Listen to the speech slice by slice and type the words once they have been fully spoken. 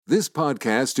This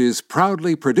podcast is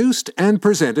proudly produced and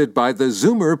presented by the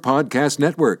Zoomer Podcast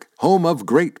Network, home of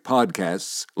great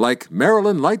podcasts like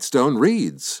Marilyn Lightstone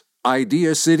Reads,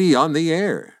 Idea City on the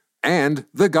Air, and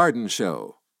The Garden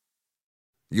Show.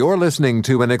 You're listening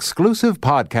to an exclusive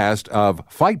podcast of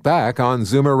Fight Back on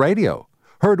Zoomer Radio,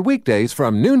 heard weekdays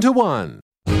from noon to 1.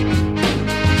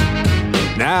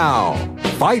 Now,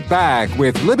 Fight Back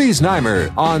with Libby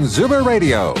Znaimer on Zoomer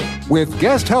Radio with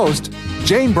guest host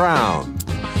Jane Brown.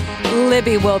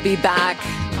 Libby will be back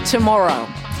tomorrow.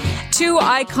 Two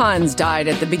icons died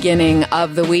at the beginning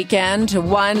of the weekend.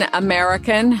 One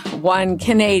American, one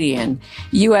Canadian.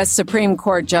 U.S. Supreme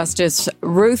Court Justice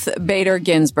Ruth Bader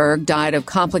Ginsburg died of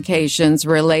complications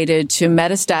related to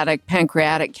metastatic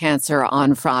pancreatic cancer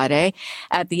on Friday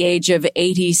at the age of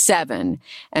 87.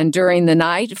 And during the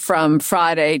night from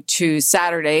Friday to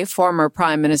Saturday, former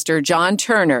Prime Minister John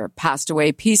Turner passed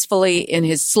away peacefully in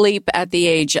his sleep at the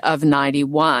age of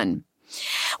 91.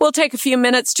 We'll take a few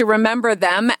minutes to remember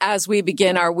them as we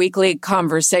begin our weekly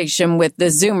conversation with the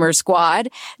Zoomer Squad.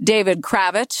 David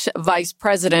Kravitz, Vice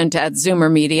President at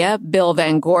Zoomer Media, Bill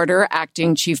Van Gorder,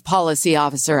 Acting Chief Policy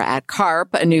Officer at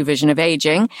CARP, A New Vision of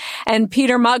Aging, and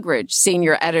Peter Muggeridge,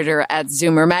 Senior Editor at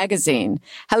Zoomer Magazine.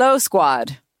 Hello,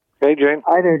 Squad. Hey, Jane.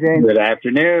 Hi there, Jane. Good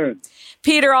afternoon.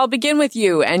 Peter, I'll begin with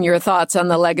you and your thoughts on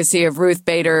the legacy of Ruth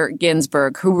Bader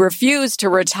Ginsburg, who refused to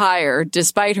retire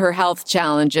despite her health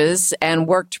challenges and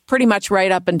worked pretty much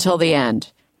right up until the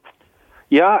end.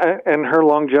 Yeah, and her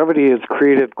longevity has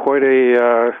created quite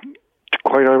a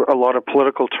lot of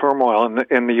political turmoil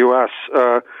in the U.S.,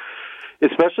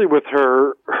 especially with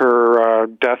her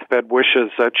deathbed wishes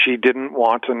that she didn't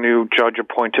want a new judge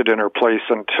appointed in her place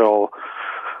until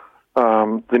a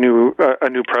new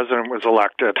president was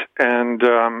elected. And,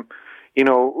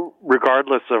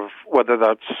 regardless of whether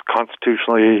that's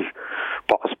constitutionally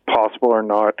possible or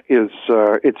not, it's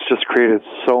just created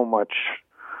so much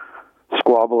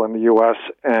squabble in the U.S.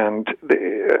 And,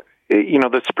 the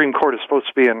Supreme Court is supposed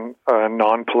to be a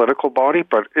non-political body,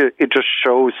 but it just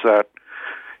shows that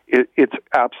it's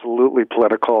absolutely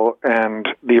political, and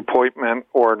the appointment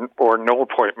or no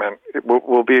appointment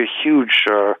will be a huge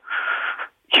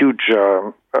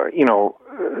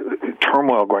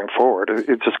turmoil going forward.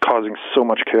 It's just causing so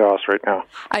much chaos right now.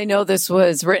 I know this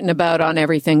was written about on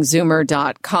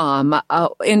everythingzoomer.com.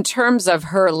 In terms of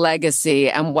her legacy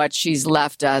and what she's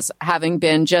left us, having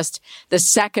been just the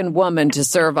second woman to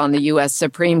serve on the U.S.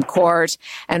 Supreme Court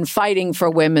and fighting for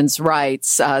women's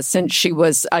rights since she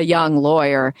was a young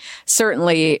lawyer,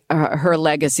 certainly her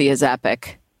legacy is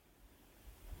epic.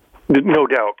 No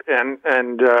doubt. And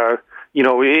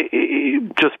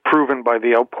just proven by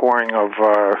the outpouring of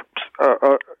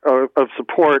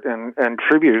support and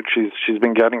tribute she's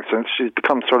been getting since she's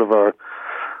become sort of a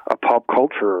pop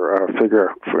culture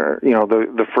figure for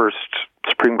the first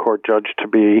Supreme Court judge to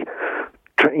be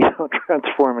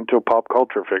transform into a pop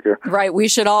culture figure. Right. We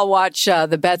should all watch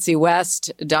the Betsy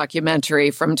West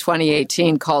documentary from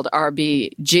 2018 called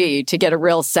RBG to get a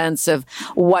real sense of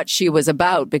what she was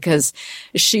about, because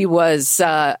she was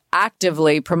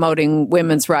actively promoting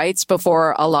women's rights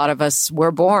before a lot of us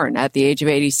were born. At the age of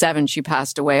 87, she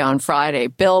passed away on Friday.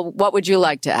 Bill, what would you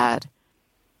like to add?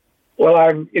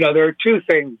 Well, there are two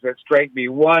things that strike me.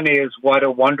 One is what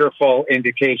a wonderful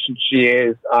indication she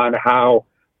is on how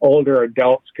older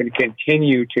adults can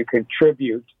continue to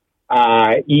contribute,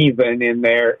 even in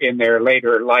their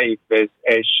later life, as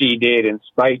she did, in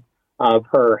spite of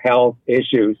her health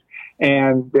issues.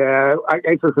 And I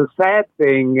guess the sad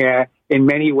thing, in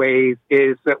many ways,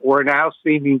 is that we're now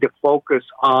seeming to focus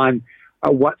on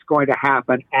what's going to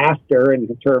happen after, in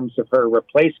terms of her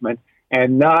replacement,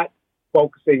 and not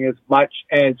focusing as much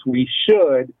as we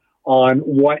should on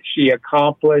what she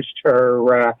accomplished,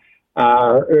 her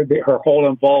whole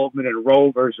involvement in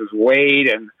Roe versus Wade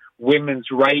and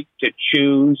women's right to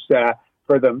choose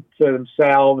for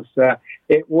themselves.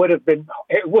 It would have been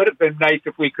nice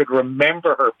if we could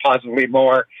remember her possibly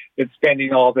more than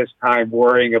spending all this time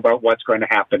worrying about what's going to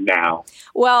happen now.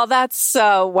 Well, that's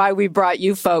why we brought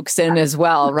you folks in as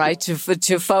well, right?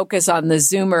 To focus on the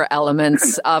Zoomer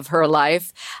elements of her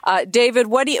life. David,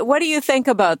 what do you think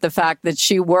about the fact that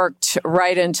she worked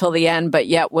right until the end, but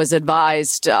yet was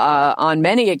advised on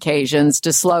many occasions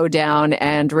to slow down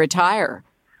and retire?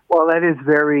 Well, that is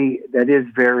very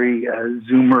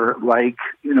Zoomer-like,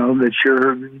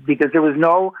 because there was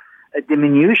no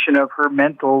diminution of her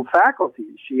mental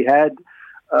faculties. She had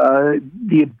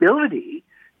the ability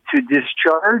to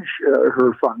discharge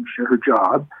her function, her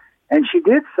job, and she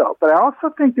did so. But I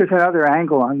also think there's another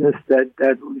angle on this that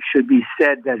should be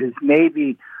said, that is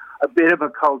maybe a bit of a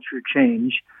culture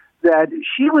change. that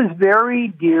she was very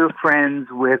dear friends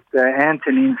with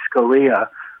Antonin Scalia,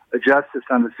 a justice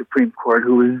on the Supreme Court,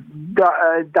 who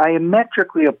was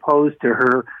diametrically opposed to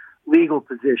her legal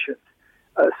positions.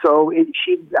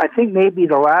 I think maybe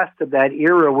the last of that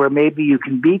era where maybe you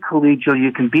can be collegial,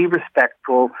 you can be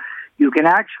respectful, you can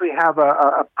actually have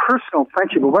a personal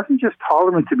friendship. It wasn't just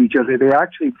tolerant of each other. They were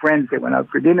actually friends. They went out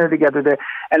for dinner together there,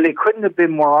 and they couldn't have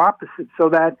been more opposite. So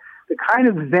that the kind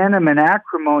of venom and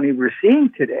acrimony we're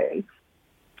seeing today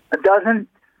doesn't.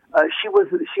 She was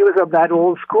of that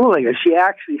old school. She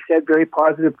actually said very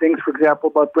positive things, for example,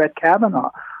 about Brett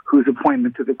Kavanaugh, whose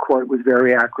appointment to the court was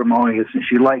very acrimonious, and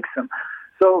she likes him.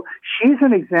 So she's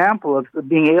an example of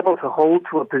being able to hold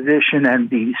to a position and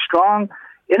be strong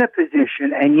in a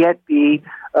position and yet be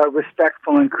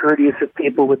respectful and courteous of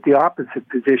people with the opposite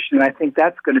position. And I think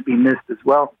that's going to be missed as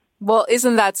well. Well,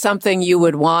 isn't that something you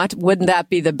would want? Wouldn't that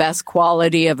be the best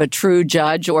quality of a true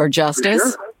judge or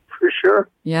justice? For sure.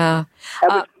 Yeah.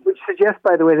 Which suggests,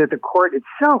 by the way, that the court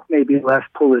itself may be less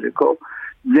political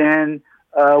than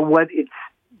what it's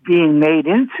being made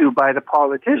into by the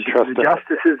politicians. The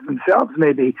justices themselves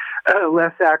may be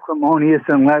less acrimonious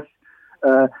and less,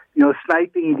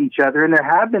 sniping at each other. And there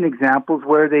have been examples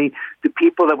where the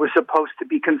people that were supposed to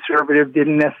be conservative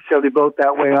didn't necessarily vote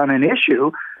that way on an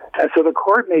issue. So the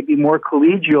court may be more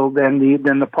collegial than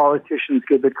the politicians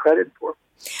give it credit for.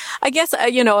 I guess,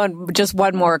 and just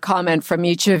one more comment from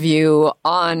each of you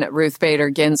on Ruth Bader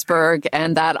Ginsburg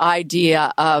and that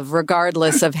idea of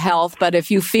regardless of health, but if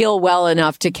you feel well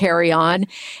enough to carry on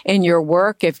in your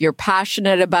work, if you're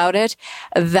passionate about it,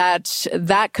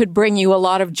 that could bring you a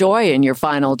lot of joy in your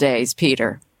final days,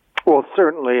 Peter. Well,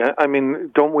 certainly. I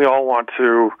mean, don't we all want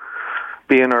to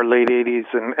be in our late 80s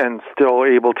and still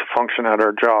able to function at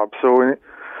our job? So,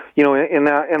 in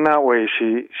that way,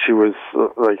 she was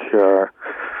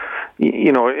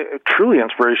truly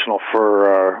inspirational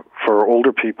for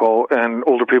older people and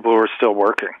older people who are still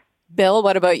working. Bill,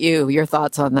 what about you? Your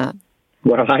thoughts on that?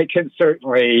 Well, I can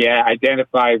certainly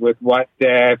identify with what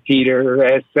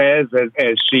Peter says,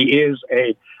 as she is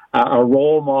a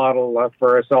role model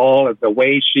for us all, of the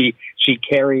way she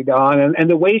carried on and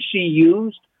the way she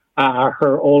used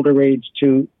her older age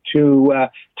to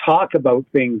talk about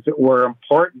things that were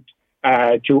important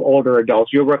to older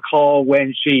adults. You'll recall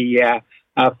when she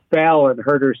fell and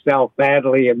hurt herself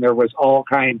badly, and there was all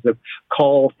kinds of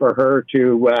call for her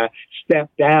to step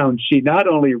down. She not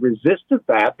only resisted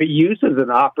that, but used it as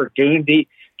an opportunity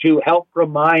to help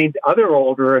remind other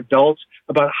older adults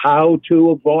about how to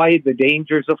avoid the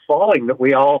dangers of falling that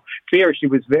we all fear. She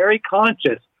was very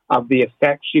conscious of the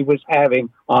effect she was having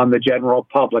on the general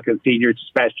public and seniors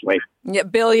especially. Yeah,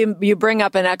 Bill, you bring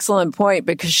up an excellent point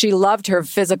because she loved her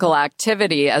physical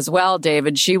activity as well,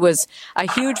 David. She was a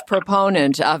huge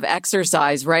proponent of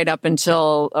exercise right up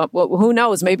until, who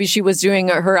knows, maybe she was doing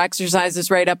her exercises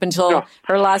right up until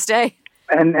her last day.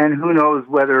 And who knows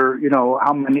whether,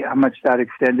 how much that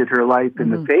extended her life in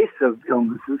the face of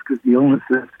illnesses, because the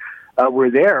illnesses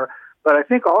were there. But I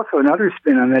think also another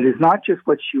spin on that is not just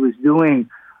what she was doing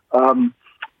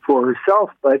for herself,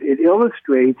 but it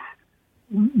illustrates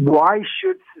why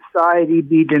should society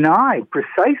be denied?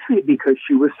 Precisely because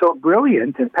she was so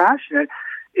brilliant and passionate.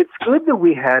 It's good that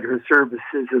we had her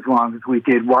services as long as we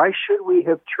did. Why should we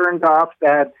have turned off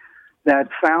that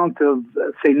fount of,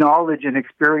 say, knowledge and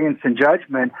experience and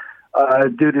judgment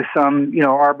due to some,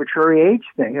 arbitrary age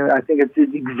thing? I think it's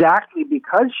exactly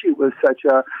because she was such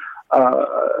a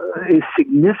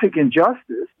significant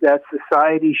justice that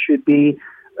society should be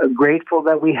grateful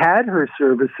that we had her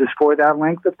services for that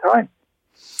length of time.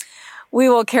 We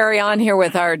will carry on here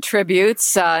with our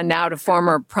tributes now to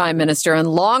former Prime Minister and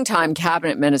longtime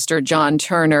Cabinet Minister John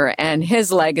Turner and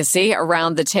his legacy.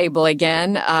 Around the table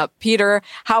again. Peter,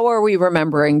 how are we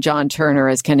remembering John Turner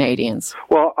as Canadians?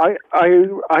 Well, I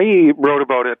wrote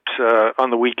about it on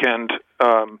the weekend.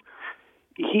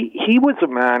 He was a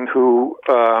man who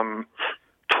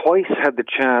twice had the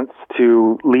chance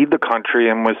to lead the country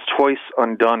and was twice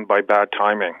undone by bad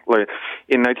timing. Like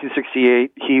in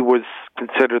 1968, he was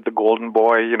considered the golden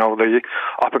boy, the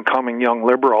up-and-coming young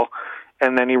liberal,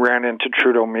 and then he ran into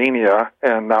Trudeau mania,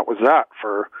 and that was that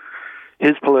for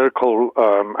his political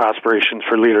aspirations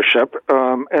for leadership.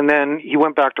 And then he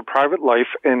went back to private life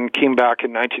and came back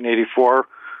in 1984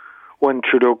 when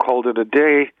Trudeau called it a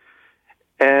day,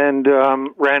 and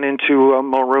ran into a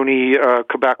Mulroney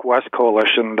Quebec West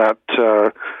coalition that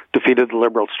defeated the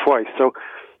Liberals twice. So,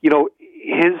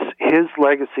 his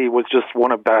legacy was just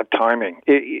one of bad timing.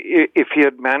 If he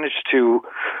had managed to,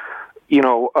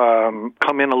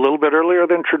 come in a little bit earlier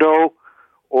than Trudeau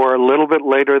or a little bit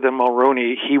later than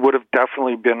Mulroney, he would have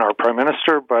definitely been our prime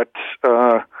minister. But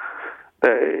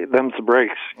them's the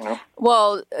breaks, you know.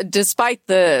 Well, despite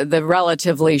the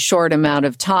relatively short amount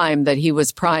of time that he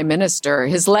was prime minister,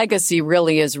 his legacy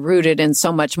really is rooted in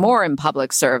so much more in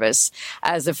public service.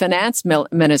 As a finance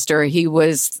minister, he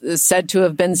was said to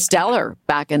have been stellar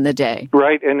back in the day.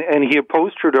 Right, and he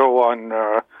opposed Trudeau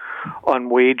on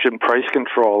wage and price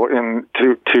control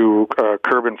to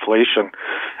curb inflation,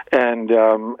 and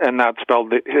that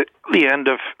spelled the end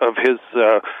of his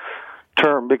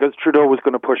term, because Trudeau was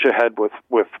going to push ahead with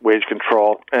wage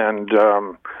control, and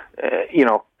and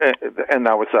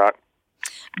that was that.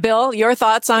 Bill, your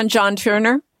thoughts on John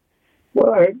Turner?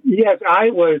 Well, yes, I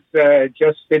was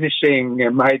just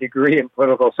finishing my degree in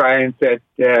political science at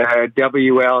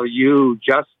WLU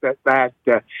just at that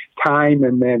time,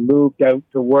 and then moved out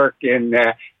to work in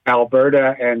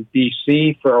Alberta and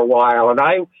BC for a while. And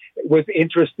I was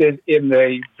interested in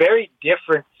the very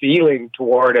different feeling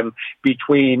toward him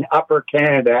between Upper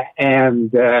Canada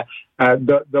and the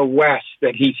West.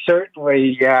 That he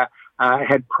certainly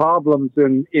had problems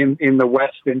in the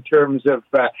West in terms of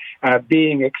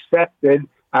being accepted,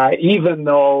 even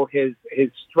though his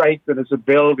strength and his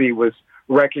ability was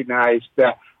recognized.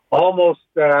 Almost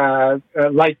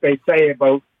like they say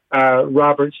about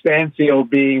Robert Stanfield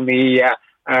being the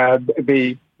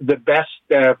best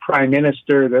prime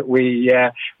minister that we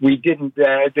didn't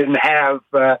have.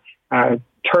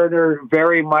 Turner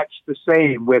very much the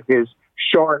same, with his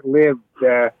short-lived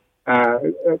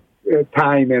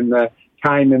time in the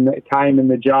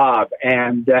job,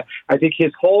 and I think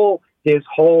his whole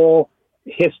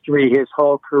history, his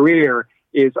whole career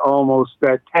is almost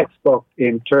a textbook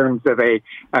in terms of a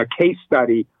case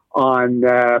study on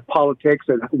politics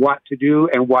and what to do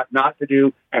and what not to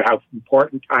do, and how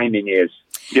important timing is.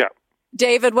 Yeah.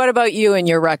 David, what about you and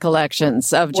your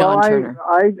recollections of John Turner?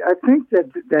 I think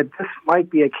that this might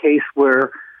be a case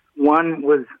where one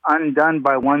was undone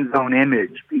by one's own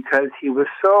image, because he was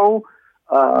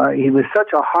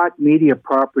such a hot media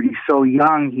property so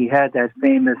young. He had that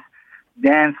famous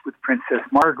dance with Princess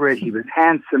Margaret. He was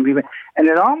handsome, and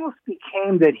it almost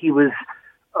became that he was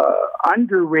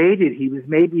underrated. He was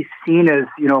maybe seen as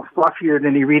fluffier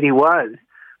than he really was,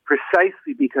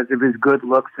 precisely because of his good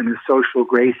looks and his social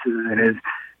graces and his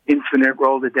infinite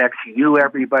Rolodex. He knew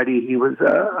everybody. He was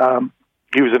an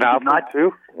athlete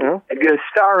too. Yeah. A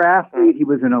star athlete. He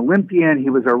was an Olympian. He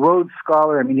was a Rhodes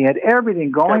Scholar. I mean, he had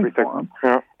everything going for him.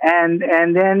 Yeah. And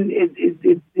then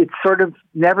it sort of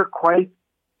never quite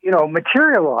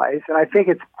materialized. And I think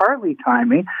it's partly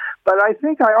timing, but I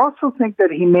also think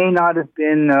that he may not have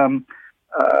been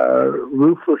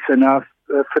ruthless enough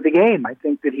for the game. I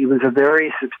think that he was a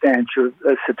very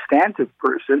substantive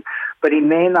person, but he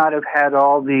may not have had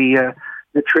all the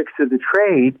tricks of the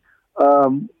trade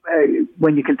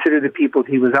when you consider the people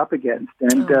he was up against.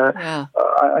 And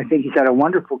I think he's had a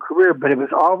wonderful career, but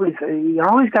you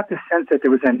always got the sense that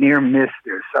there was a near miss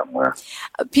there somewhere.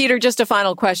 Peter, just a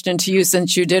final question to you,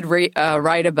 since you did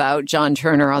write about John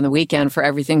Turner on the weekend for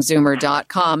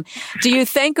everythingzoomer.com. Do you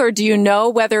think, or do you know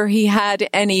whether he had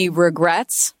any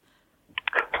regrets?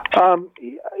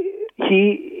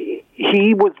 He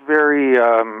was very,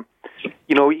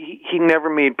 he never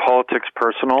made politics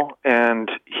personal,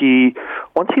 and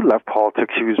once he left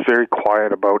politics, he was very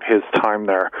quiet about his time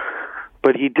there.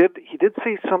 But he did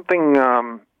say something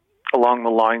along the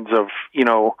lines of, he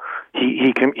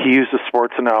used a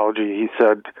sports analogy. He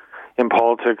said, in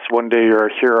politics, one day you're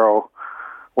a hero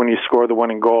when you score the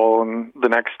winning goal, and the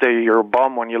next day you're a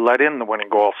bum when you let in the winning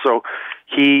goal. So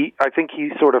I think he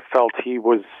sort of felt he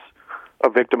was a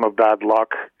victim of bad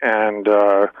luck and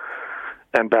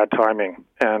bad timing,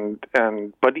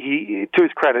 but he, to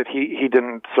his credit, he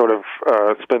didn't sort of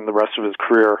spend the rest of his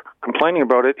career complaining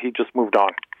about it. He just moved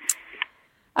on.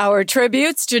 Our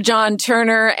tributes to John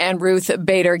Turner and Ruth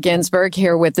Bader Ginsburg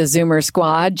here with the Zoomer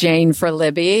Squad. Jane for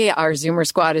Libby. Our Zoomer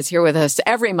Squad is here with us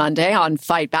every Monday on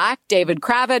Fight Back. David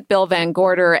Kravitz, Bill Van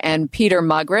Gorder, and Peter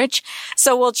Muggeridge.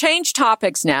 So we'll change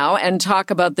topics now and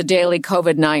talk about the daily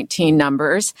COVID-19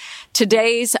 numbers.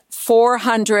 Today's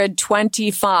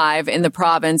 425 in the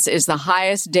province is the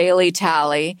highest daily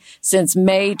tally since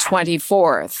May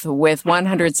 24th, with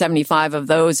 175 of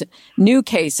those new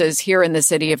cases here in the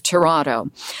city of Toronto.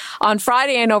 On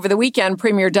Friday and over the weekend,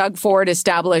 Premier Doug Ford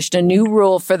established a new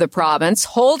rule for the province: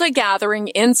 hold a gathering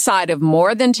inside of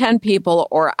more than 10 people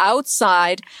or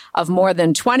outside of more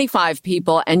than 25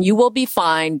 people, and you will be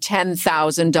fined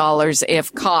 $10,000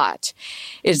 if caught.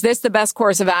 Is this the best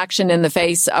course of action in the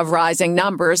face of rising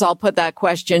numbers? I'll put that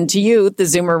question to you, the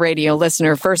Zoomer Radio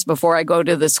listener, first before I go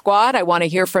to the squad. I want to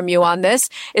hear from you on this.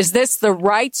 Is this the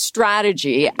right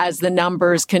strategy as the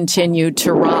numbers continue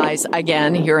to rise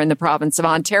again here in the province of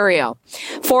Ontario.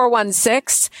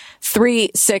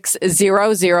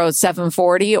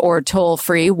 416-360-0740 or toll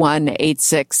free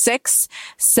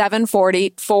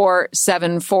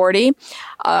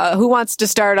 1-866-740-4740. Who wants to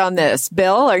start on this?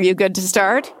 Bill, are you good to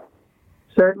start?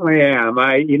 Certainly am.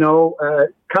 A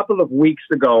couple of weeks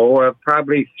ago, or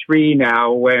probably 3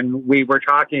 now, when we were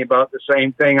talking about the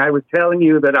same thing, I was telling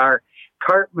you that our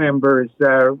CART members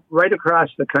right across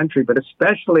the country, but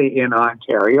especially in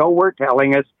Ontario, were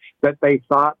telling us that they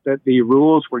thought that the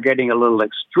rules were getting a little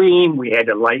extreme. We had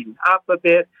to lighten up a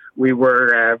bit. We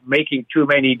were making too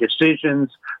many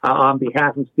decisions on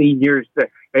behalf of seniors that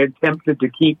attempted to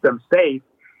keep them safe.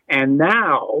 And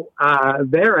now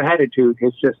their attitude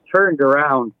has just turned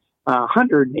around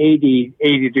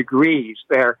 180 degrees.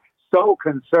 They're so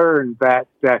concerned that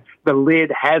the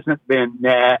lid hasn't been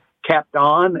kept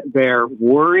on. They're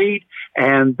worried,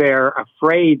 and they're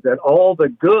afraid that all the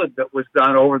good that was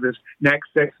done over this next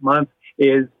 6 months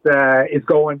is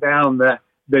going down the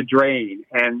drain.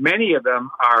 And many of them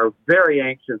are very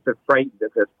anxious and frightened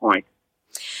at this point.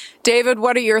 David,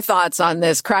 what are your thoughts on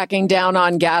this? Cracking down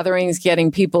on gatherings,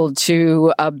 getting people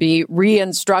to be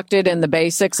re-instructed in the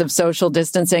basics of social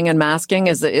distancing and masking.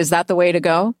 Is that the way to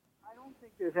go? I don't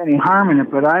think there's any harm in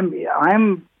it, but I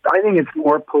think it's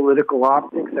more political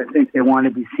optics. I think they want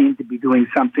to be seen to be doing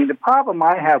something. The problem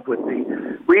I have with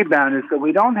the rebound is that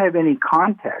we don't have any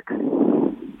context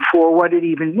for what it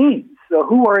even means. So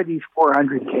who are these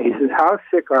 400 cases? How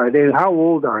sick are they? How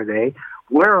old are they?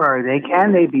 Where are they?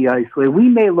 Can they be isolated? We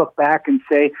may look back and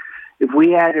say, if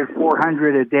we added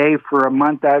 400 a day for a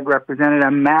month, that represented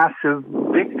a massive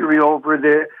victory over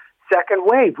the second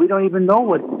wave. We don't even know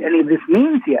what any of this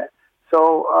means yet.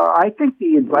 So I think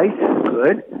the advice is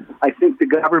good. I think the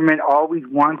government always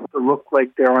wants to look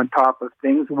like they're on top of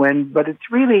things but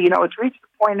it's really, it's reached the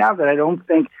point now that I don't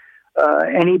think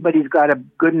anybody's got a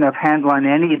good enough handle on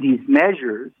any of these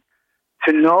measures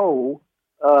to know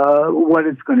what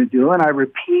it's going to do. And I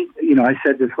repeat, I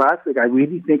said this last week, I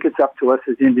really think it's up to us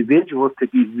as individuals to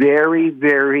be very,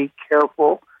 very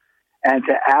careful and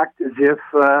to act as if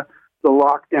the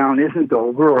lockdown isn't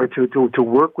over, or to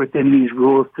work within these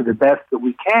rules to the best that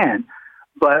we can.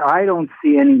 But I don't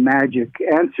see any magic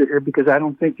answer here, because I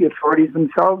don't think the authorities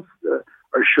themselves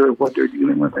are sure of what they're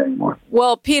dealing with anymore.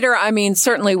 Well, Peter,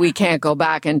 certainly we can't go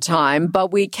back in time, but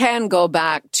we can go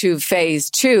back to phase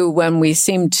 2 when we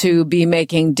seem to be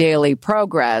making daily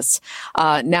progress.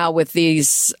 Now with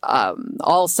these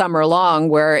all summer long,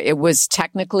 where it was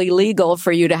technically legal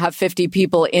for you to have 50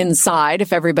 people inside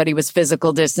if everybody was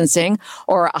physical distancing,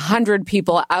 or 100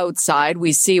 people outside.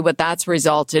 We see what that's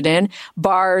resulted in.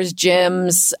 Bars,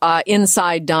 gyms,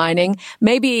 inside dining.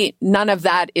 Maybe none of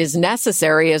that is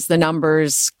necessary as the numbers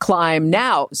climb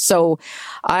now. So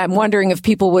I'm wondering if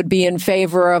people would be in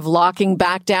favor of locking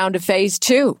back down to phase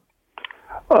 2.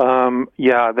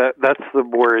 That's the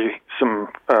worrisome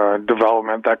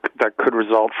development that could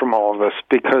result from all of this,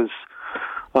 because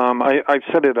I've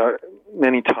said it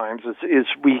many times, is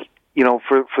we,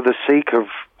 for the sake of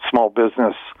small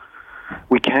business,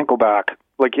 we can't go back.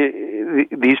 Like,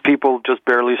 these people just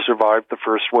barely survived the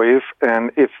first wave,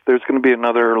 and if there's going to be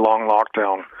another long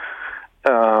lockdown,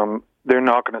 they're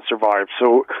not going to survive.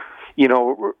 So,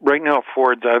 right now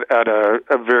Ford's at a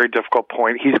very difficult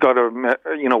point. He's got to,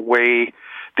 weigh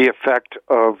the effect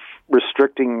of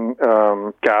restricting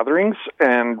gatherings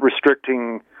and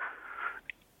restricting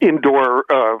indoor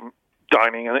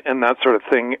dining and that sort of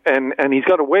thing. And he's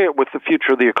got to weigh it with the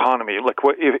future of the economy. Like,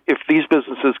 if these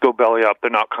businesses go belly up, they're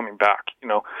not coming back,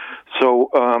 So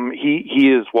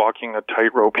he is walking a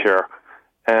tightrope here.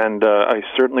 And I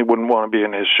certainly wouldn't want to be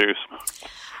in his shoes.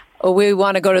 We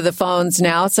want to go to the phones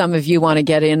now. Some of you want to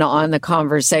get in on the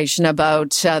conversation about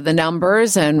the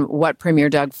numbers and what Premier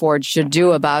Doug Ford should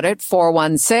do about it.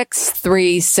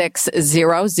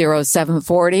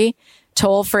 416-360-0740.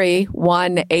 Toll free,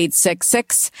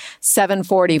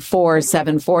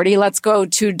 1-866-740-4740. Let's go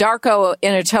to Darko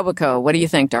in Etobicoke. What do you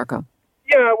think, Darko?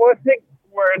 Yeah, well, I think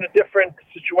we're in a different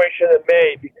situation in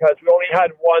May, because we only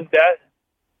had one death.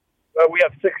 We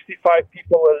have 65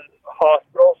 people in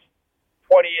hospitals,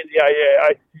 20 in the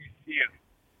ICU.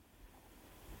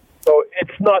 So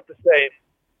it's not the same.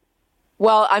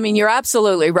 Well, you're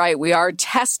absolutely right. We are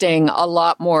testing a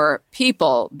lot more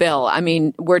people, Bill.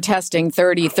 We're testing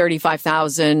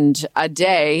 35,000 a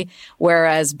day,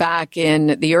 whereas back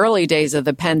in the early days of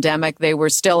the pandemic, they were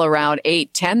still around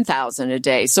 10,000 a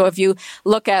day. So if you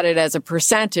look at it as a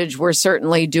percentage, we're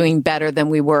certainly doing better than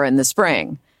we were in the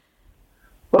spring.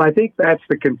 Well, I think that's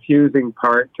the confusing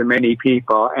part to many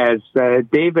people. As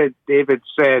David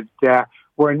said,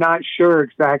 we're not sure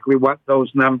exactly what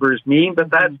those numbers mean, but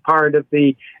that's part of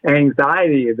the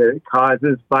anxiety that it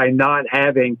causes by not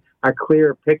having a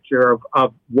clear picture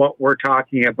of what we're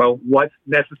talking about, what's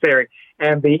necessary,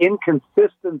 and the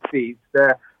inconsistencies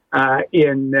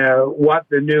in what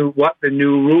the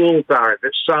new rules are.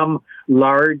 That some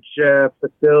large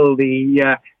facility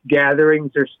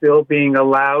gatherings are still being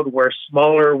allowed, where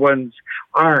smaller ones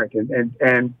aren't,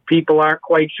 and people aren't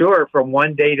quite sure from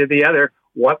one day to the other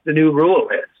what the new rule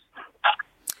is.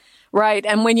 Right.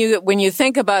 And when you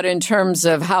think about in terms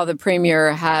of how the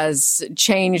Premier has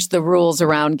changed the rules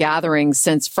around gatherings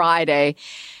since Friday,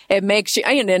 it makes you,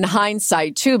 in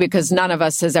hindsight too, because none of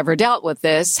us has ever dealt with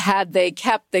this, had they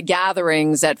kept the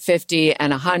gatherings at 50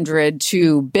 and 100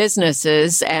 to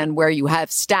businesses and where you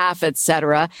have staff, et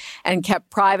cetera, and kept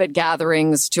private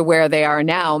gatherings to where they are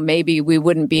now, maybe we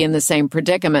wouldn't be in the same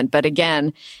predicament. But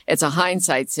again, it's a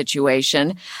hindsight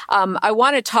situation. I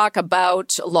want to talk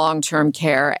about long-term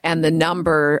care and the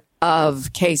number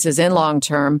of cases in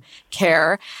long-term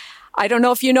care. I don't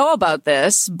know if you know about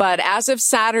this, but as of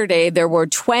Saturday, there were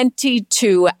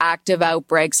 22 active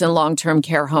outbreaks in long-term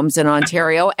care homes in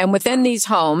Ontario. And within these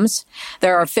homes,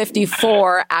 there are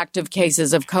 54 active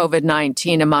cases of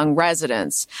COVID-19 among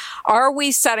residents. Are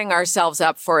we setting ourselves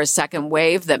up for a second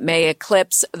wave that may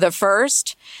eclipse the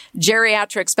first?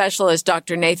 Geriatric specialist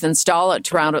Dr. Nathan Stahl at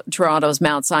Toronto's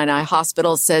Mount Sinai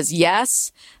Hospital says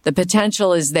yes, the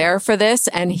potential is there for this.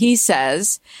 And he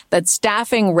says that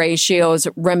staffing ratios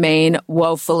remain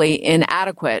woefully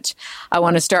inadequate. I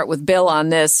want to start with Bill on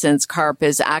this, since CARP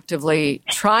is actively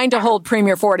trying to hold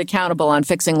Premier Ford accountable on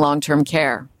fixing long-term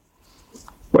care.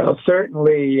 Well,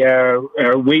 certainly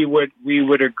we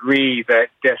would agree that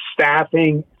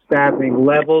staffing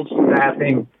levels,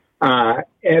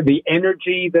 the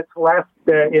energy that's left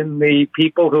in the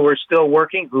people who are still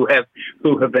working, who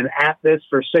have been at this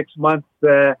for 6 months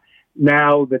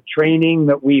now, the training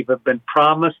that we've been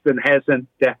promised and hasn't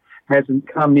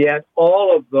come yet.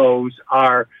 All of those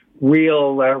are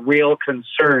real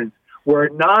concerns. We're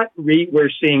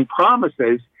seeing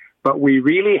promises, but we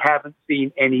really haven't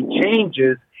seen any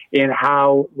changes in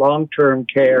how long-term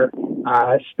care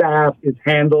staff is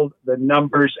handled, the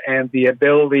numbers and the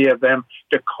ability of them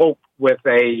to cope with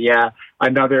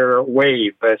another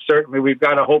wave. Certainly, we've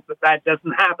got to hope that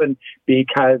doesn't happen,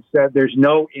 because there's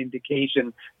no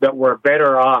indication that we're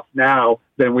better off now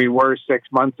than we were 6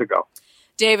 months ago.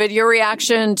 David, your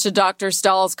reaction to Dr.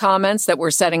 Stahl's comments that we're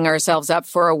setting ourselves up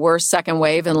for a worse second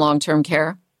wave in long-term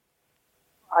care?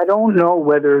 I don't know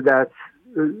whether that's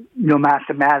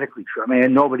mathematically true. I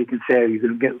mean, nobody can say you're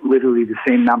going to get literally the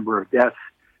same number of deaths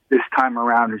this time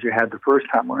around as you had the first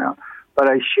time around. But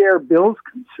I share Bill's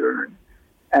concern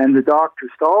and the Dr.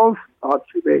 Stahl's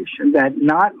observation that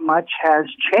not much has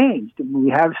changed.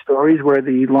 We have stories where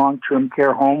the long-term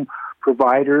care home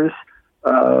providers,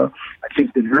 I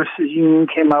think the nurses union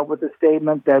came out with a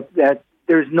statement that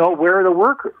there's where are the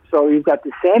workers? So you've got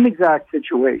the same exact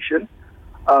situation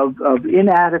of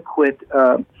inadequate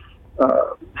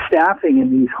staffing in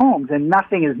these homes, and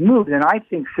nothing has moved. And I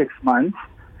think 6 months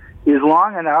is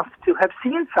long enough to have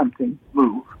seen something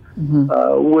move. Mm-hmm.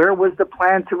 Where was the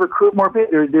plan to recruit more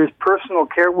people? There's personal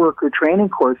care worker training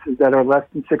courses that are less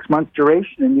than 6 months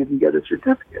duration, and you can get a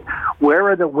certificate.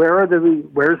 Where's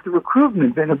the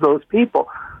recruitment been of those people?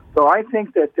 So I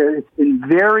think that it's been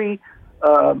very.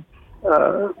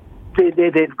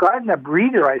 They've gotten a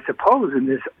breather, I suppose, in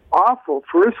this awful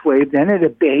first wave. Then it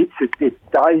abates, it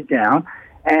dies down,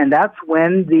 and that's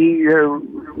when the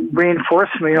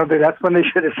reinforcement. That's when they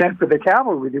should have sent for the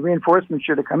cavalry. The reinforcements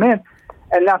should have come in.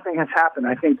 And nothing has happened.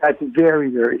 I think that's very,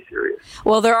 very serious.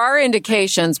 Well, there are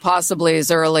indications, possibly as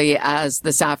early as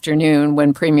this afternoon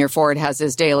when Premier Ford has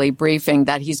his daily briefing,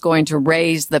 that he's going to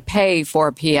raise the pay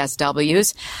for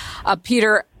PSWs.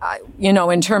 Peter,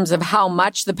 in terms of how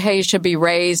much the pay should be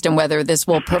raised and whether this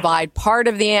will provide part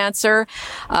of the answer,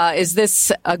 is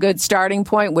this a good starting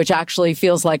point, which actually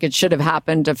feels like it should have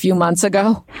happened a few months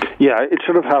ago? Yeah, it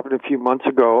should have happened a few months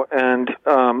ago. And,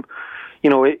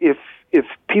 if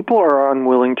people are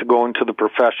unwilling to go into the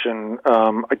profession,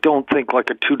 I don't think like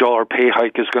a $2 pay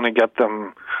hike is going to get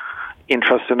them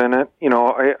interested in it.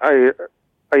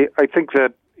 I think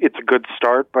that it's a good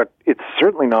start, but it's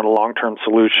certainly not a long-term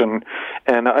solution,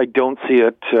 and I don't see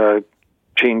it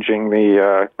changing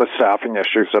the staffing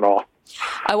issues at all.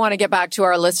 I want to get back to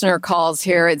our listener calls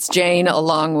here. It's Jane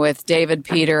along with David,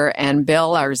 Peter, and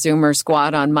Bill, our Zoomer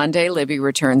squad on Monday. Libby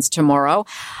returns tomorrow.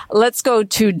 Let's go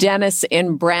to Dennis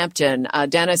in Brampton.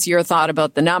 Dennis, your thought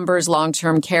about the numbers,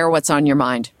 long-term care, what's on your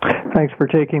mind? Thanks for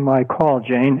taking my call,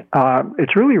 Jane.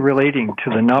 It's really relating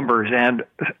to the numbers, and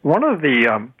one of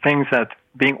the things that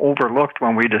being overlooked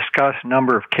when we discuss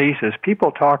number of cases.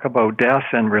 People talk about deaths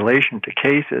in relation to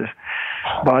cases,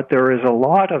 but there is a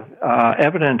lot of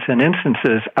evidence and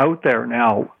instances out there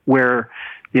now where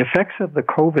the effects of the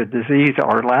COVID disease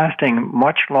are lasting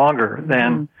much longer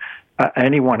than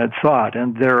anyone had thought,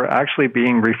 and they're actually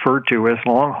being referred to as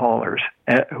long haulers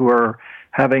who are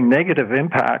having negative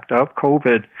impact of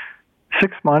COVID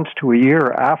 6 months to a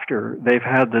year after they've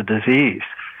had the disease.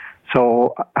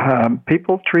 So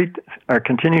people are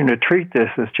continuing to treat this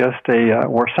as just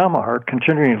or some are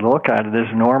continuing to look at it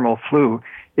as normal flu.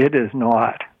 It is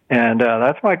not. And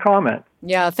that's my comment.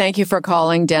 Yeah, thank you for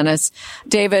calling, Dennis.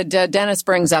 David, Dennis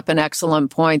brings up an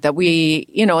excellent point that we,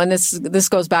 and this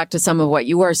goes back to some of what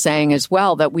you were saying as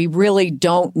well, that we really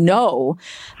don't know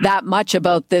that much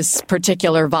about this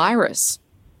particular virus.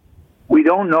 We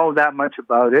don't know that much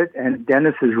about it, and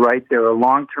Dennis is right. There are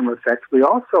long-term effects.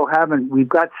 We've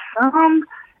got some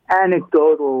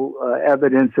anecdotal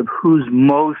evidence of who's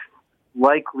most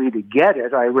likely to get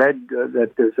it. I read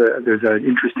that there's an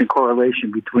interesting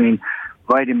correlation between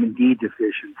vitamin D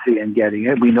deficiency and getting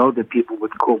it. We know that people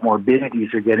with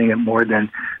comorbidities are getting it more than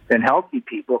healthy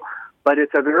people, but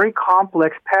it's a very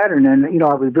complex pattern. And,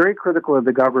 I was very critical of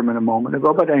the government a moment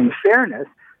ago, but in fairness,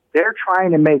 they're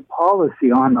trying to make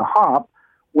policy on the hop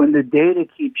when the data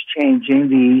keeps changing,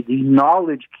 the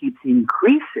knowledge keeps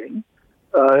increasing,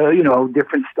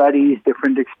 different studies,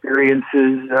 different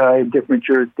experiences, different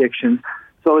jurisdictions.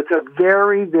 So it's a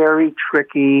very, very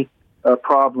tricky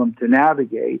problem to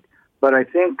navigate. But I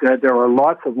think there are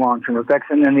lots of long-term effects.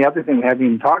 And then the other thing we haven't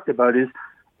even talked about is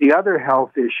the other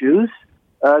health issues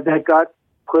that got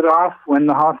put off when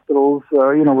the hospitals,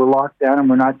 were locked down and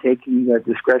we're not taking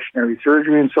discretionary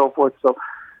surgery and so forth. So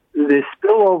the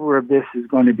spillover of this is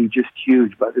going to be just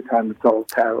huge by the time it's all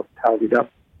tallied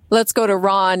up. Let's go to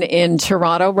Ron in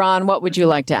Toronto. Ron, what would you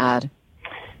like to add?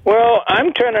 Well,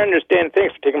 I'm trying to understand.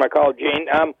 Thanks for taking my call, Jane.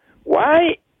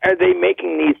 Why are they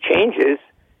making these changes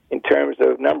in terms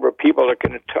of number of people that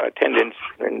can attend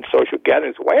in social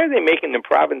gatherings? Why are they making them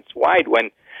province-wide when,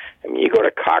 you go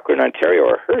to Cochrane, Ontario,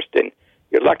 or Hurston,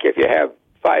 you're lucky if you have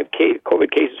 5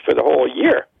 COVID cases for the whole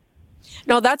year.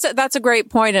 No, that's a great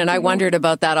point, and I wondered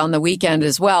about that on the weekend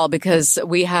as well, because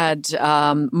we had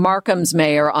Markham's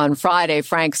mayor on Friday,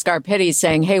 Frank Scarpitti,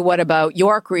 saying, hey, what about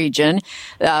York region?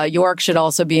 York should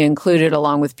also be included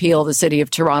along with Peel, the city of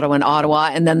Toronto, and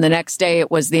Ottawa. And then the next day it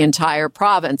was the entire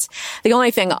province. The only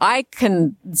thing I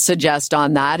can suggest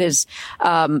on that is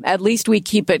at least we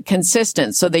keep it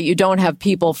consistent so that you don't have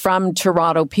people from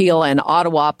Toronto, Peel, and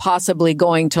Ottawa possibly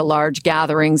going to large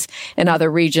gatherings in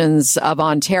other regions of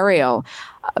Ontario.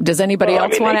 Does anybody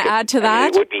else want to add to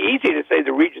that? It would be easy to say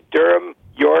the region, Durham,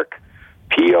 York,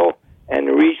 Peel, and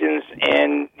the regions,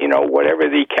 and whatever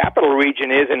the capital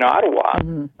region is in Ottawa,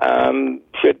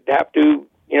 should have to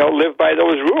live by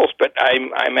those rules. But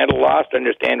I'm at a loss to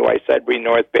understand why Sudbury,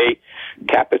 North Bay,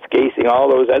 Kapuskasing,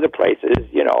 all those other places.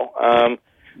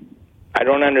 I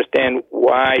don't understand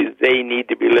why they need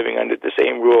to be living under the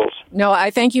same rules. No, I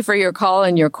thank you for your call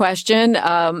and your question.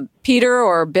 Peter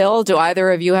or Bill, do either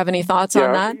of you have any thoughts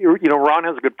on that? Ron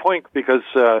has a good point, because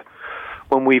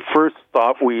when we first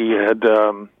thought we had,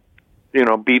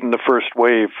 beaten the first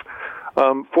wave,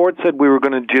 Ford said we were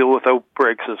going to deal with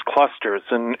outbreaks as clusters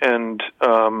and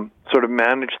sort of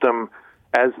manage them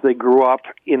as they grew up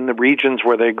in the regions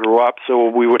where they grew up. So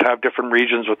we would have different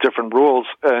regions with different rules,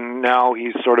 and now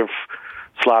he's sort of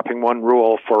slapping one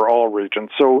rule for all regions.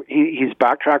 So he's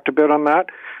backtracked a bit on that,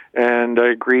 and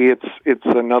I agree it's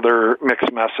another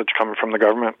mixed message coming from the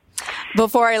government.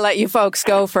 Before I let you folks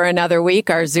go for another week,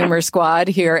 our Zoomer squad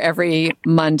here every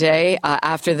Monday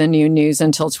after the new news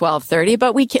until 12:30,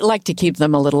 but we like to keep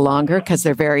them a little longer because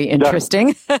they're very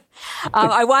interesting.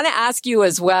 I want to ask you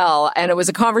as well, and it was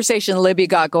a conversation Libby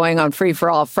got going on Free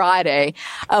for All Friday,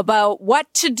 about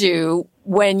what to do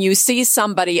when you see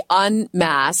somebody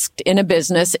unmasked in a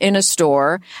business, in a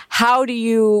store.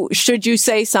 Should you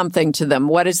say something to them?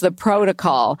 What is the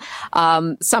protocol?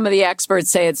 Some of the experts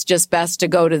say it's just best to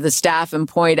go to the staff and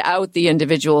point out the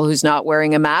individual who's not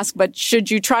wearing a mask, but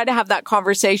should you try to have that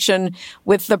conversation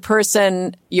with the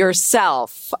person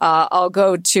yourself? I'll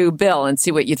go to Bill and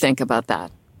see what you think about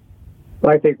that.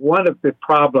 Well, I think one of the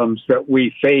problems that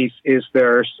we face is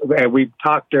we've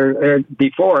talked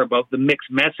before about the mixed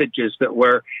messages that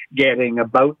we're getting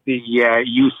about the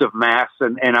use of masks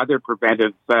and other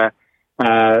preventive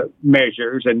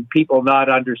measures, and people not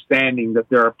understanding that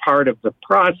they're a part of the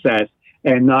process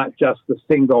and not just the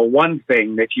single one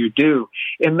thing that you do.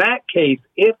 In that case,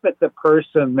 if it's a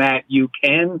person that you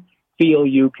can feel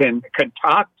you can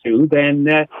talk to, then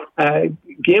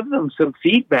give them some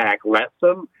feedback. Let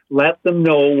them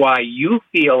know why you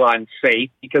feel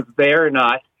unsafe because they're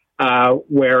not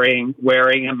wearing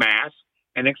a mask,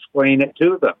 and explain it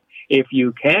to them. If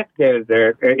you can't get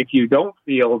there, if you don't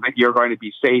feel that you're going to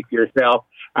be safe yourself,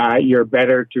 you're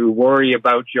better to worry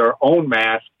about your own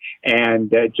mask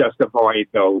and just avoid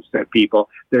those people.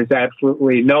 There's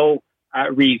absolutely no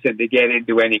reason to get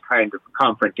into any kind of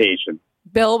confrontation.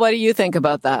 Bill, what do you think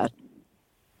about that?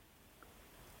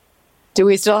 Do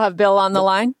we still have Bill on the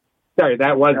line? Sorry,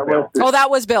 that was Bill. Oh, that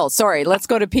was Bill. Sorry. Let's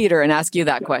go to Peter and ask you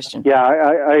that question. Yeah,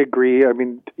 I agree. I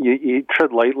mean, you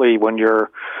tread lightly when you're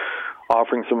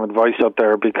offering some advice out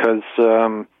there because,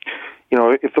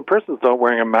 if the person's not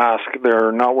wearing a mask,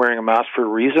 they're not wearing a mask for a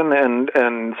reason,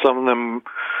 and some of them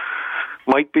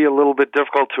might be a little bit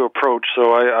difficult to approach,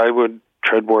 so I would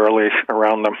tread warily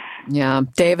around them. Yeah.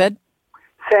 David?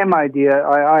 Same idea.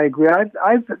 I agree.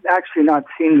 I've actually not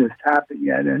seen this happen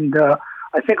yet, and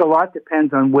I think a lot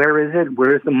depends on where is it,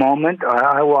 where is the moment.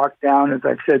 I walk down, as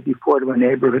I've said before, to a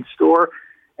neighborhood store,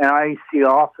 and I see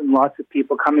often lots of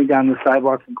people coming down the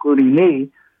sidewalks, including me,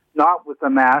 not with a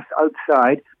mask,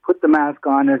 outside, put the mask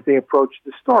on as they approach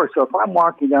the store. So if I'm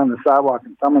walking down the sidewalk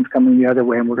and someone's coming the other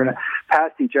way and we're going to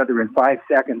pass each other in 5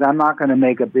 seconds, I'm not going to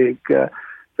make a big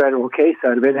federal case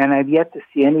out of it. And I've yet to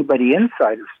see anybody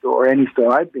inside a store, any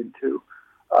store I've been to,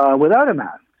 without a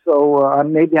mask. So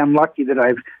maybe I'm lucky that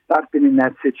I've not been in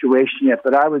that situation yet,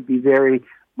 but I would be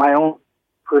my own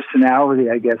personality,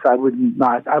 I guess, I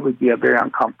would be very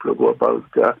uncomfortable about,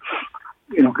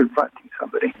 confronting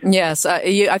somebody. Yes,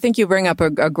 I think you bring up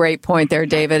a great point there,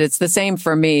 David. It's the same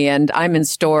for me, and I'm in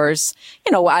stores,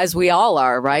 as we all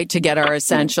are, right, to get our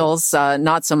essentials,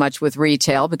 not so much with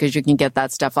retail because you can get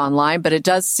that stuff online, but it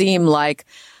does seem like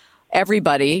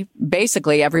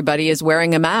basically everybody is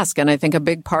wearing a mask. And I think a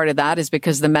big part of that is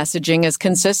because the messaging is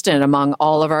consistent among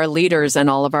all of our leaders and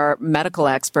all of our medical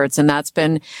experts. And that's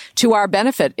been to our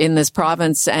benefit in this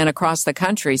province and across the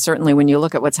country, certainly when you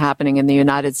look at what's happening in the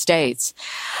United States.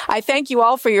 I thank you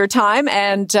all for your time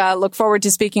and look forward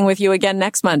to speaking with you again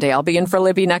next Monday. I'll be in for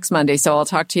Libby next Monday, so I'll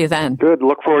talk to you then. Good.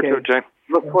 Look forward to it, Jane.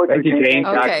 Look forward to it, Jane.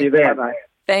 Okay. Talk to you then. Bye-bye.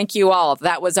 Thank you all.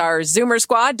 That was our Zoomer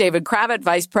squad. David Kravitz,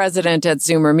 Vice President at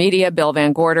Zoomer Media, Bill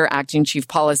Van Gorder, Acting Chief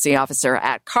Policy Officer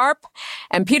at CARP,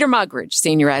 and Peter Muggeridge,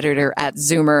 Senior Editor at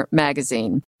Zoomer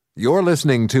Magazine. You're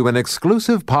listening to an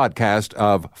exclusive podcast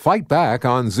of Fight Back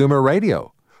on Zoomer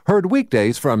Radio. Heard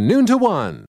weekdays from noon to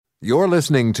 1. You're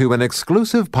listening to an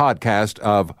exclusive podcast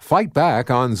of Fight Back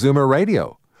on Zoomer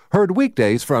Radio. Heard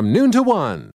weekdays from noon to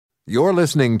 1. You're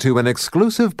listening to an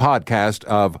exclusive podcast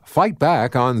of Fight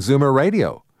Back on Zoomer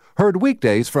Radio. Heard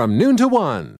weekdays from noon to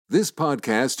 1. This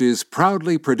podcast is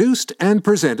proudly produced and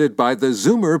presented by the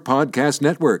Zoomer Podcast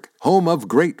Network, home of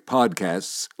great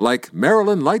podcasts like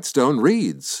Marilyn Lightstone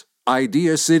Reads,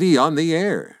 Idea City on the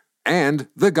Air, and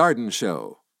The Garden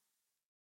Show.